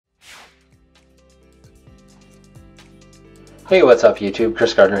Hey, what's up YouTube?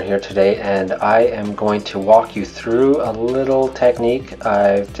 Chris Gardner here today, and I am going to walk you through a little technique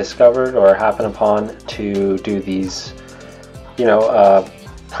I've discovered or happened upon to do these,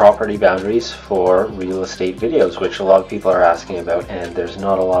 property boundaries for real estate videos, which a lot of people are asking about, and there's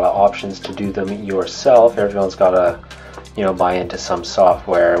not a lot of options to do them yourself. Everyone's got to, buy into some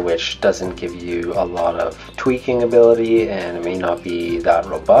software which doesn't give you a lot of tweaking ability, and it may not be that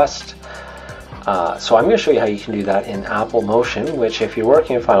robust. So I'm going to show you how you can do that in Apple Motion, which if you're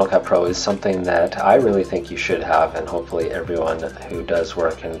working in Final Cut Pro is something that I really think you should have, and hopefully everyone who does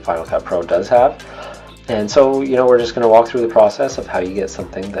work in Final Cut Pro does have. And so, we're just going to walk through the process of how you get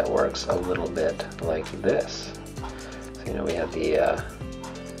something that works a little bit like this. So, we have the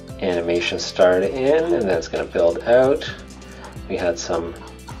animation start in, and then it's going to build out. We had some,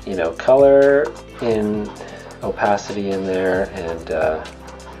 color in opacity in there, and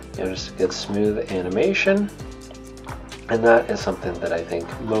just a good smooth animation, and that is something that I think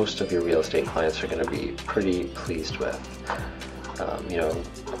most of your real estate clients are going to be pretty pleased with.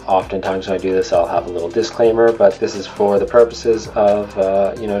 Oftentimes when I do this I'll have a little disclaimer, but this is for the purposes of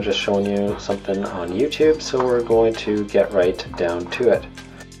just showing you something on YouTube, so we're going to get right down to it.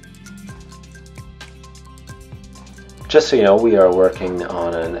 Just so you know, we are working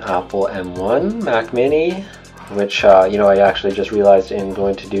on an Apple M1 Mac Mini, which I actually just realized in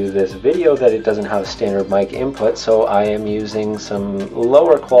going to do this video that it doesn't have a standard mic input, so I am using some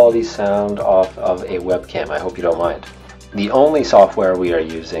lower quality sound off of a webcam. I hope you don't mind. The only software we are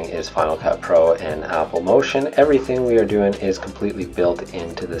using is Final Cut Pro and Apple Motion. Everything we are doing is completely built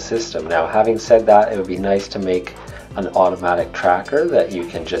into the system. Now, having said that, it would be nice to make an automatic tracker that you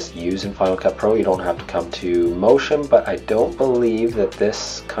can just use in Final Cut Pro. You don't have to come to Motion, but I don't believe that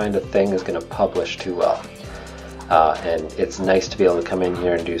this kind of thing is going to publish too well. And it's nice to be able to come in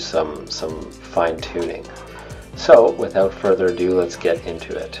here and do some fine-tuning. So without further ado, let's get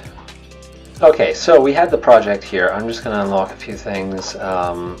into it. Okay, so we had the project here. I'm just going to unlock a few things.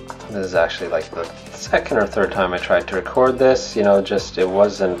 This is actually like the second or third time I tried to record this. It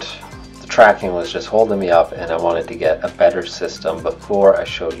wasn't, the tracking was just holding me up, and I wanted to get a better system before I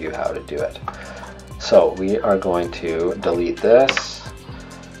showed you how to do it. So we are going to delete this.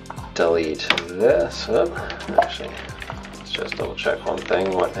 Delete this. Actually, let's just double check one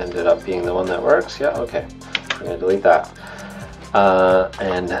thing. What ended up being the one that works? Yeah, okay. We're going to delete that.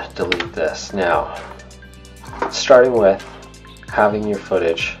 And delete this. Now, starting with having your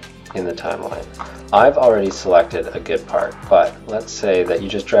footage in the timeline. I've already selected a good part, but let's say that you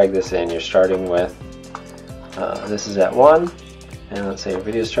just drag this in. You're starting with, this is at 1, and let's say your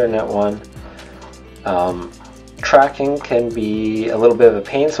video is starting at 1. Tracking can be a little bit of a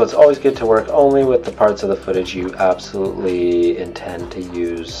pain, so it's always good to work only with the parts of the footage you absolutely intend to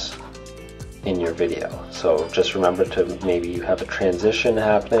use in your video. So just remember to, maybe you have a transition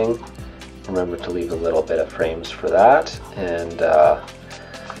happening, remember to leave a little bit of frames for that, and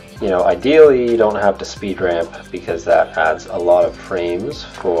ideally you don't have to speed ramp, because that adds a lot of frames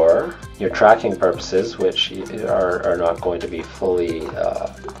for your tracking purposes, which are not going to be fully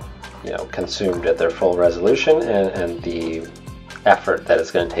consumed at their full resolution, and the effort that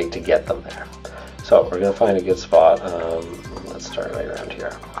it's going to take to get them there. So we're going to find a good spot. Let's start right around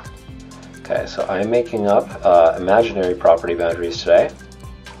here. Okay, so I'm making up imaginary property boundaries today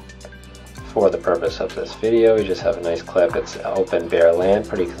for the purpose of this video. You just have a nice clip. It's open bare land,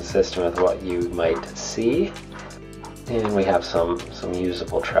 pretty consistent with what you might see. And we have some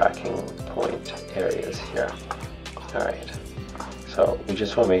usable tracking point areas here. Alright. So we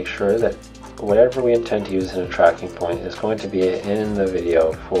just want to make sure that whatever we intend to use in a tracking point is going to be in the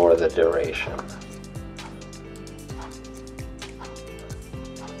video for the duration.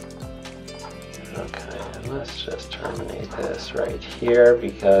 Okay, and let's just terminate this right here,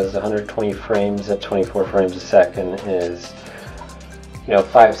 because 120 frames at 24 frames a second is,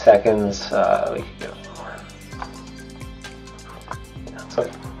 5 seconds. We could go more. That's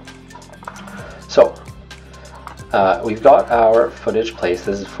okay. So, we've got our footage placed.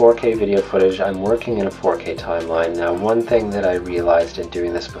 This is 4K video footage. I'm working in a 4K timeline. Now, one thing that I realized in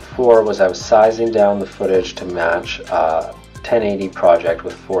doing this before was I was sizing down the footage to match 1080 project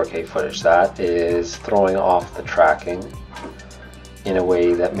with 4K footage. That is throwing off the tracking in a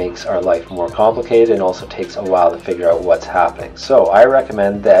way that makes our life more complicated, and also takes a while to figure out what's happening. So I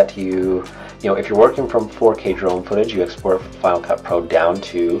recommend that if you're working from 4K drone footage, you export Final Cut Pro down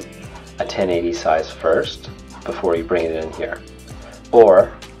to a 1080 size first before you bring it in here.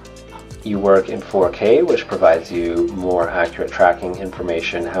 Or you work in 4K, which provides you more accurate tracking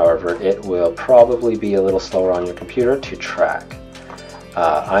information. However, it will probably be a little slower on your computer to track.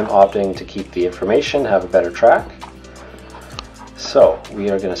 I'm opting to keep the information, have a better track. So we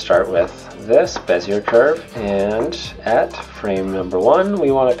are going to start with this Bezier curve, and at frame number 1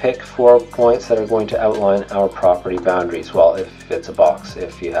 we want to pick 4 points that are going to outline our property boundaries. Well, if it's a box,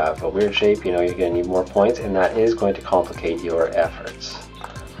 if you have a weird shape, you know you're going to need more points, and that is going to complicate your efforts,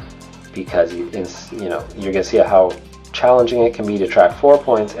 because you're going to see how challenging it can be to track 4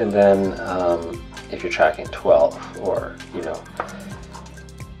 points, and then if you're tracking 12, or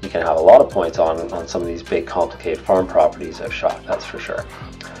you can have a lot of points on some of these big complicated farm properties I've shot, that's for sure.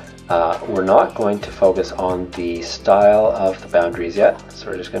 We're not going to focus on the style of the boundaries yet, so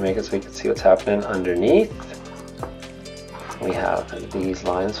we're just going to make it so we can see what's happening underneath. We have these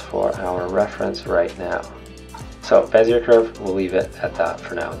lines for our reference right now. So Bezier curve, we'll leave it at that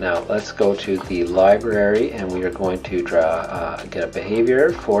for now. Now let's go to the library, and we are going to get a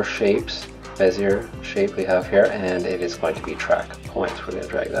behavior for shapes. Bezier shape we have here, and it is going to be track points. We're going to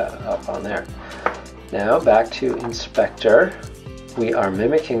drag that up on there. Now back to inspector. We are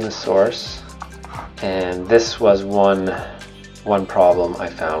mimicking the source, and this was one problem I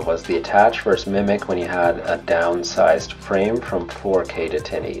found, was the attach versus mimic when you had a downsized frame from 4K to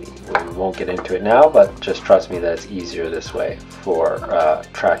 1080. We won't get into it now, but just trust me that it's easier this way for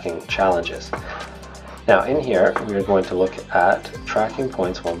tracking challenges. Now in here we are going to look at tracking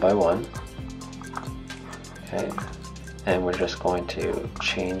points one by one. Okay, and we're just going to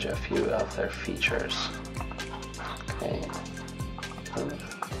change a few of their features. Okay,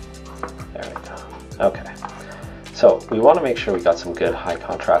 there we go. Okay, so we want to make sure we got some good high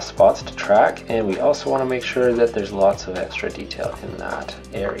contrast spots to track, and we also want to make sure that there's lots of extra detail in that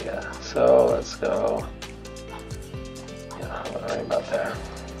area. So let's go, right about there.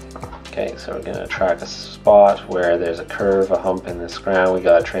 Okay, so we're going to track a spot where there's a curve, a hump in this ground. We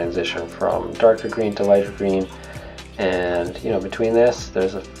got a transition from darker green to lighter green, and between this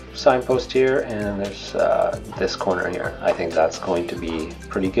there's a signpost here, and there's this corner here. I think that's going to be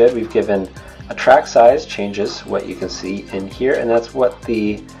pretty good. We've given a track size, changes what you can see in here, and that's what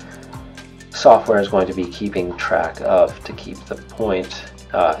the software is going to be keeping track of to keep the point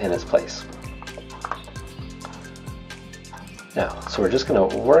in its place. Now, so we're just going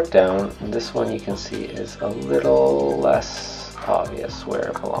to work down. This one you can see is a little less obvious where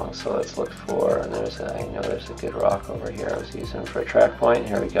it belongs. So let's look for, and I know there's a good rock over here I was using for a track point.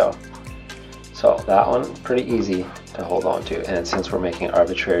 Here we go. So that one, pretty easy to hold on to. And since we're making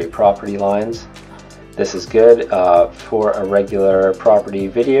arbitrary property lines, this is good. For a regular property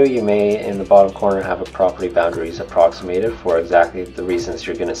video, you may in the bottom corner have a property boundaries approximated for exactly the reasons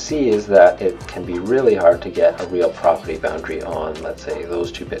you're going to see, is that it can be really hard to get a real property boundary on, let's say, those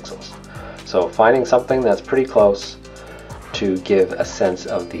 2 pixels. So finding something that's pretty close to give a sense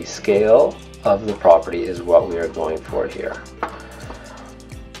of the scale of the property is what we are going for here.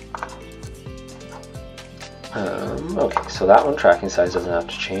 Okay, so that one, tracking size doesn't have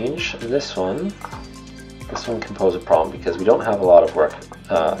to change. This one can pose a problem because we don't have a lot of work,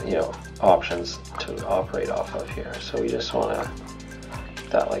 options to operate off of here. So we just want to keep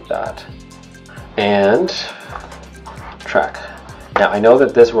that like that. And track. Now I know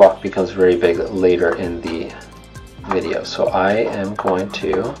that this rock becomes very big later in the video, so I am going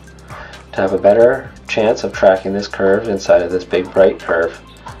to have a better chance of tracking this curve inside of this big bright curve.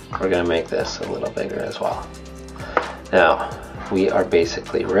 We're going to make this a little bigger as well. Now we are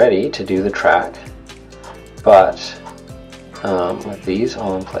basically ready to do the track, but with these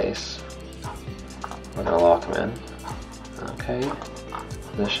all in place, we're going to lock them in. Okay,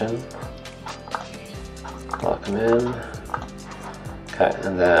 position, lock them in. Okay,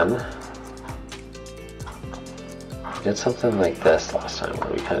 and then we did something like this last time,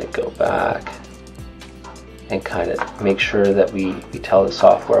 where we kind of go back and kind of make sure that we tell the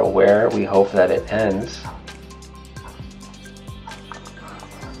software where we hope that it ends.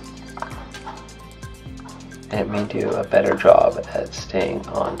 And it may do a better job at staying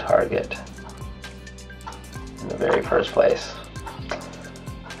on target in the very first place.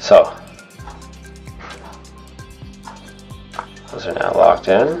 So those are now locked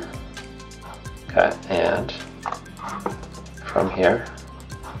in. Okay, and from here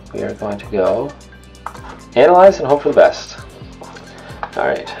we are going to go analyze and hope for the best.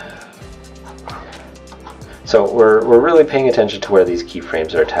 Alright, so we're really paying attention to where these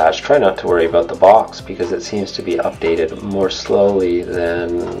keyframes are attached. Try not to worry about the box because it seems to be updated more slowly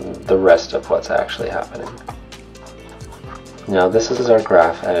than the rest of what's actually happening. Now this is our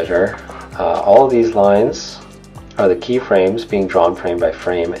graph editor. All of these lines are the keyframes being drawn frame by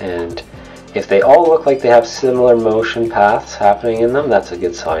frame, and if they all look like they have similar motion paths happening in them, that's a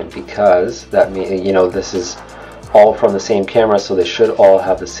good sign, because that means, this is all from the same camera, so they should all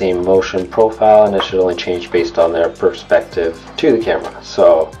have the same motion profile, and it should only change based on their perspective to the camera.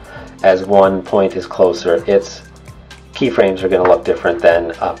 So as one point is closer, its keyframes are going to look different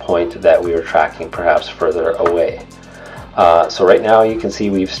than a point that we were tracking perhaps further away. So right now you can see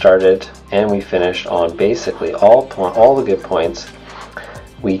we've started and we finished on basically all the good points.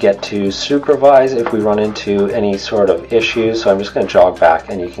 We get to supervise if we run into any sort of issues, so I'm just going to jog back,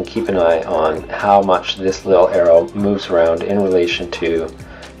 and you can keep an eye on how much this little arrow moves around in relation to,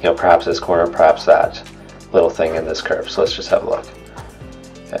 you know, perhaps this corner, perhaps that little thing in this curve. So let's just have a look.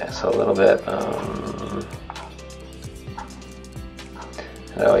 Okay, so a little bit,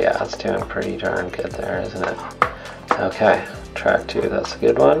 oh yeah, it's doing pretty darn good there, isn't it? Okay, track 2, that's a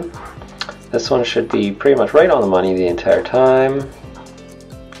good one. This one should be pretty much right on the money the entire time.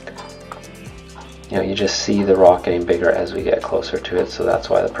 You know, you just see the rock getting bigger as we get closer to it, so that's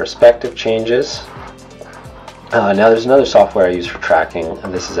why the perspective changes. Now there's another software I use for tracking,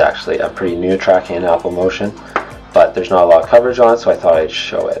 and this is actually a pretty new tracking in Apple Motion, but there's not a lot of coverage on it, so I thought I'd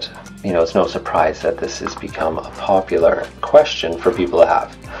show it. You know, it's no surprise that this has become a popular question for people to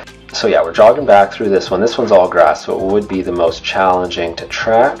have. So yeah, we're jogging back through this one. This one's all grass, so it would be the most challenging to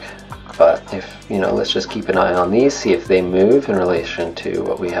track. But if, you know, let's just keep an eye on these, see if they move in relation to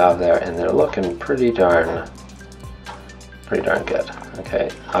what we have there, and they're looking pretty darn good.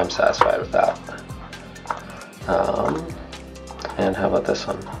 Okay, I'm satisfied with that. And how about this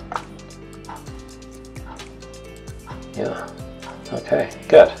one? Yeah, okay,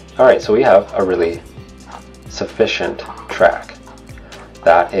 good. All right, so we have a really sufficient track.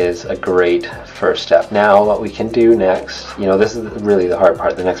 That is a great first step. Now what we can do next, you know, this is really the hard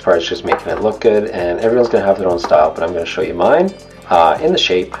part. The next part is just making it look good, and everyone's going to have their own style, but I'm going to show you mine. In the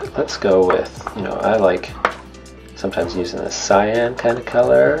shape, let's go with, you know, I like sometimes using this cyan kind of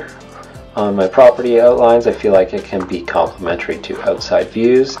color. On my property outlines, I feel like it can be complementary to outside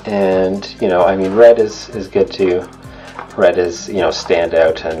views, and, you know, I mean, red is good too. Red is, you know, stand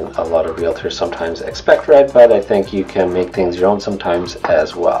out, and a lot of realtors sometimes expect red, but I think you can make things your own sometimes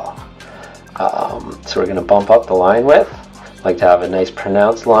as well. So we're going to bump up the line width. I like to have a nice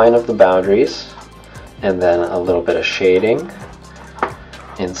pronounced line of the boundaries, and then a little bit of shading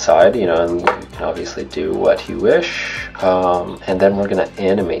inside, you know, and you can obviously do what you wish. And then we're going to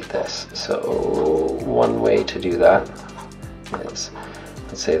animate this. So one way to do that is,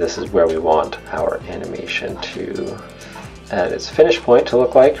 let's say this is where we want our animation to, at its finish point, to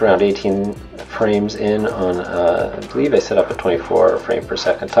look like, around 18 frames in on, I believe I set up a 24 frame per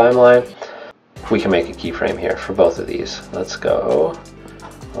second timeline. We can make a keyframe here for both of these. Let's go,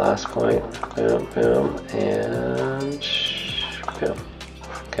 last point, boom, boom, and boom.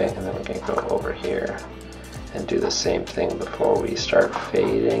 Okay, and then we're going to go over here and do the same thing before we start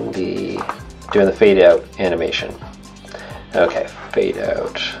fading doing the fade out animation. Okay, fade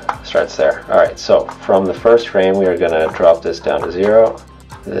out starts there. Alright, so from the first frame we are going to drop this down to 0.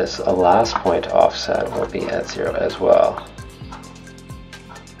 This last point offset will be at 0 as well.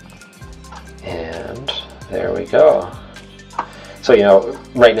 And there we go. So, you know,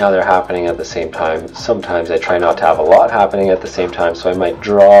 right now they're happening at the same time. Sometimes I try not to have a lot happening at the same time, so I might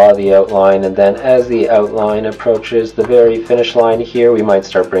draw the outline, and then as the outline approaches the very finish line here, we might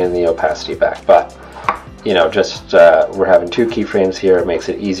start bringing the opacity back. But, you know, just we're having 2 keyframes here. It makes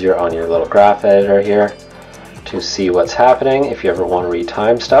it easier on your little graph editor here to see what's happening. If you ever want to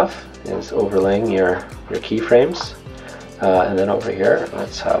retime stuff, is overlaying your keyframes. And then over here,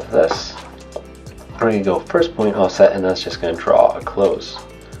 let's have this. We're going to go first point offset, and that's just going to draw a close.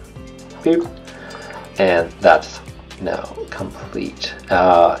 Beep. And that's now complete.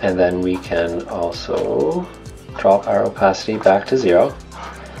 And then we can also drop our opacity back to 0.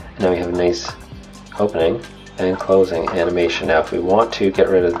 And now we have a nice opening and closing animation. Now if we want to get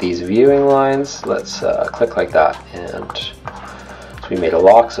rid of these viewing lines, let's click like that, and so we made a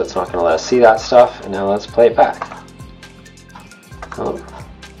lock, so it's not going to let us see that stuff. And now let's play it back.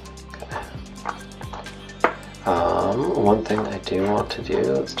 One thing I do want to do,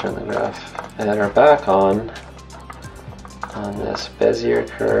 let's turn the graph editor back on this Bezier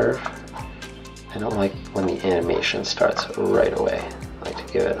curve. I don't like when the animation starts right away. I like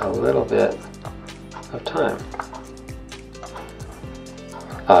to give it a little bit of time.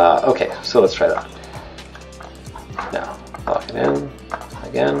 Okay, so let's try that. Now, lock it in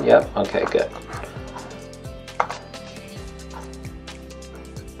again. Yep, okay, good.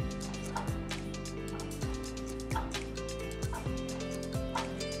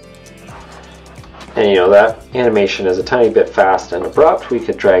 And you know, that animation is a tiny bit fast and abrupt. We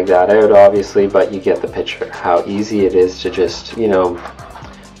could drag that out obviously, but you get the picture. How easy it is to just, you know,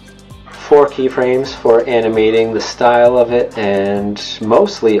 4 keyframes for animating the style of it, and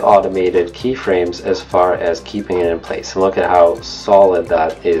mostly automated keyframes as far as keeping it in place. And look at how solid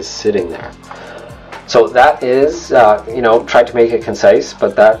that is sitting there. So that is, tried to make it concise,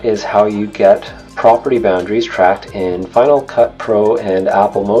 but that is how you get property boundaries tracked in Final Cut Pro and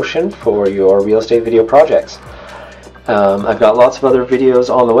Apple Motion for your real estate video projects. I've got lots of other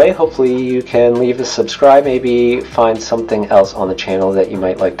videos on the way. Hopefully you can leave a subscribe, maybe find something else on the channel that you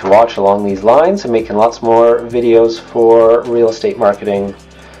might like to watch along these lines. I'm making lots more videos for real estate marketing.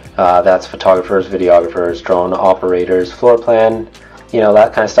 That's photographers, videographers, drone operators, floor plan,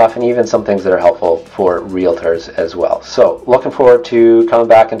 that kind of stuff, and even some things that are helpful for realtors as well. So looking forward to coming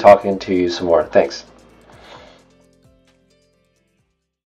back and talking to you some more. Thanks.